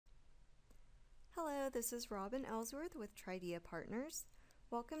this is Robin Ellsworth with Tridea Partners.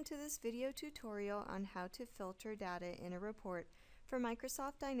 Welcome to this video tutorial on how to filter data in a report for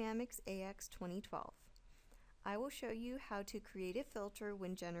Microsoft Dynamics AX 2012. I will show you how to create a filter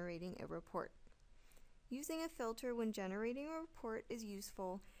when generating a report. Using a filter when generating a report is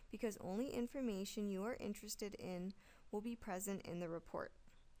useful because only information you are interested in will be present in the report.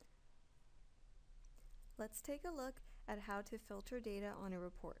 Let's take a look at how to filter data on a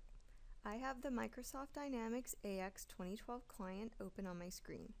report. I have the Microsoft Dynamics AX 2012 client open on my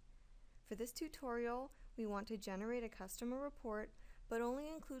screen. For this tutorial, we want to generate a customer report, but only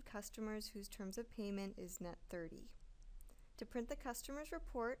include customers whose terms of payment is net 30. To print the customer's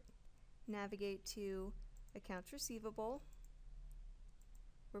report, navigate to Accounts Receivable,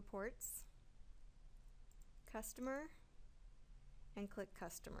 Reports, Customer, and click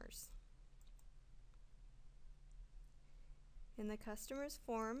Customers. In the Customers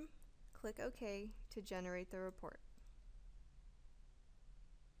form, click OK to generate the report.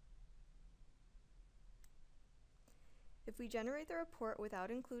 If we generate the report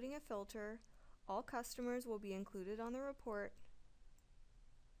without including a filter, all customers will be included on the report,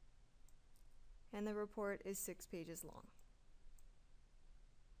 and the report is 6 pages long.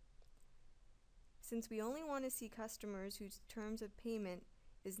 Since we only want to see customers whose terms of payment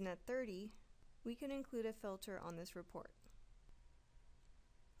is net 30, we can include a filter on this report.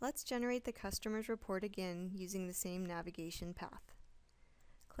 Let's generate the customer's report again using the same navigation path.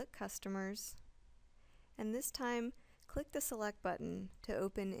 Click Customers, and this time click the Select button to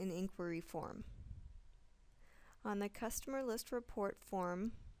open an inquiry form. On the Customer List Report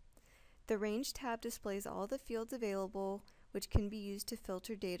form, the Range tab displays all the fields available which can be used to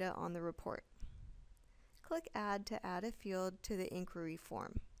filter data on the report. Click Add to add a field to the inquiry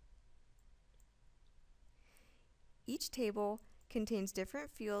form. Each table contains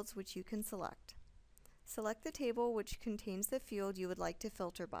different fields which you can select. Select the table which contains the field you would like to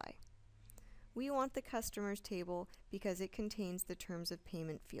filter by. We want the Customers table because it contains the Terms of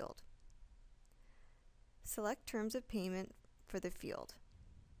Payment field. Select Terms of Payment for the field.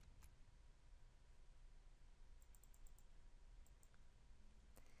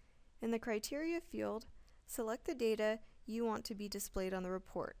 In the Criteria field, select the data you want to be displayed on the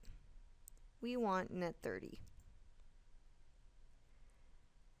report. We want net 30.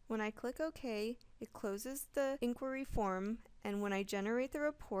 When I click OK, it closes the inquiry form, and when I generate the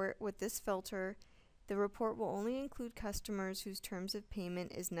report with this filter, the report will only include customers whose terms of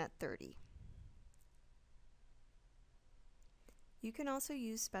payment is net 30. You can also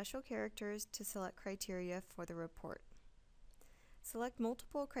use special characters to select criteria for the report. Select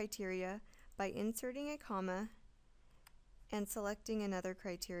multiple criteria by inserting a comma and selecting another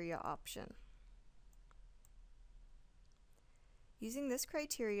criteria option. Using this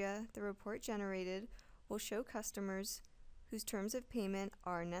criteria, the report generated will show customers whose terms of payment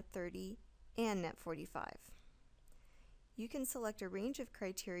are net 30 and net 45. You can select a range of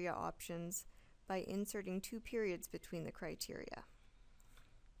criteria options by inserting 2 periods between the criteria.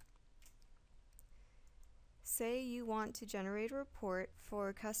 Say you want to generate a report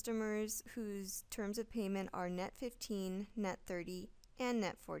for customers whose terms of payment are net 15, net 30, and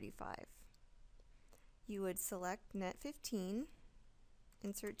net 45. You would select net 15,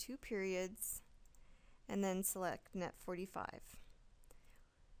 insert 2 periods, and then select net 45.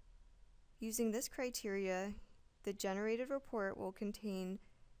 Using this criteria, the generated report will contain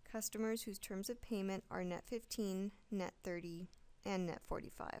customers whose terms of payment are net 15, net 30, and net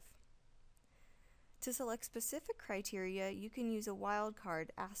 45. To select specific criteria, you can use a wildcard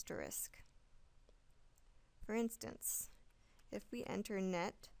asterisk. For instance, if we enter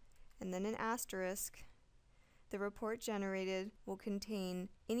net and then an asterisk, the report generated will contain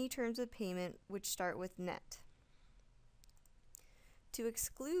any terms of payment which start with net. To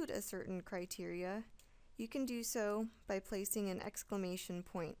exclude a certain criteria, you can do so by placing an exclamation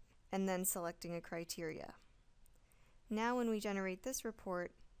point and then selecting a criteria. Now when we generate this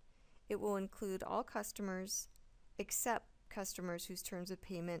report, it will include all customers except customers whose terms of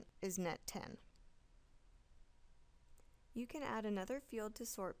payment is net 10. You can add another field to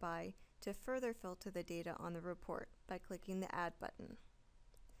sort by to further filter the data on the report by clicking the Add button.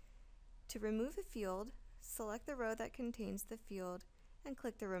 To remove a field, select the row that contains the field and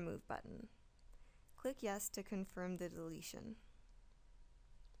click the Remove button. Click Yes to confirm the deletion.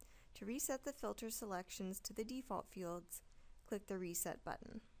 To reset the filter selections to the default fields, click the Reset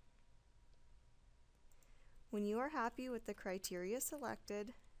button. When you are happy with the criteria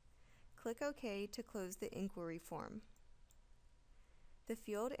selected, click OK to close the inquiry form. The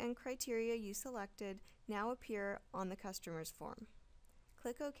field and criteria you selected now appear on the customer's form.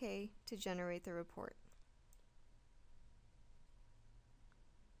 Click OK to generate the report.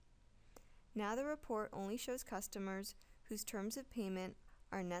 Now the report only shows customers whose terms of payment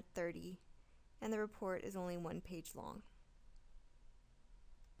are net 30, and the report is only 1 page long.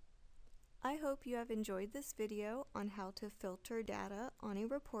 I hope you have enjoyed this video on how to filter data on a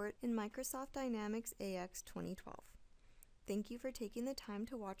report in Microsoft Dynamics AX 2012. Thank you for taking the time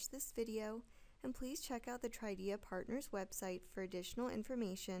to watch this video, and please check out the Tridea Partners website for additional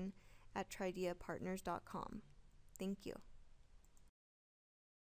information at trideapartners.com. Thank you.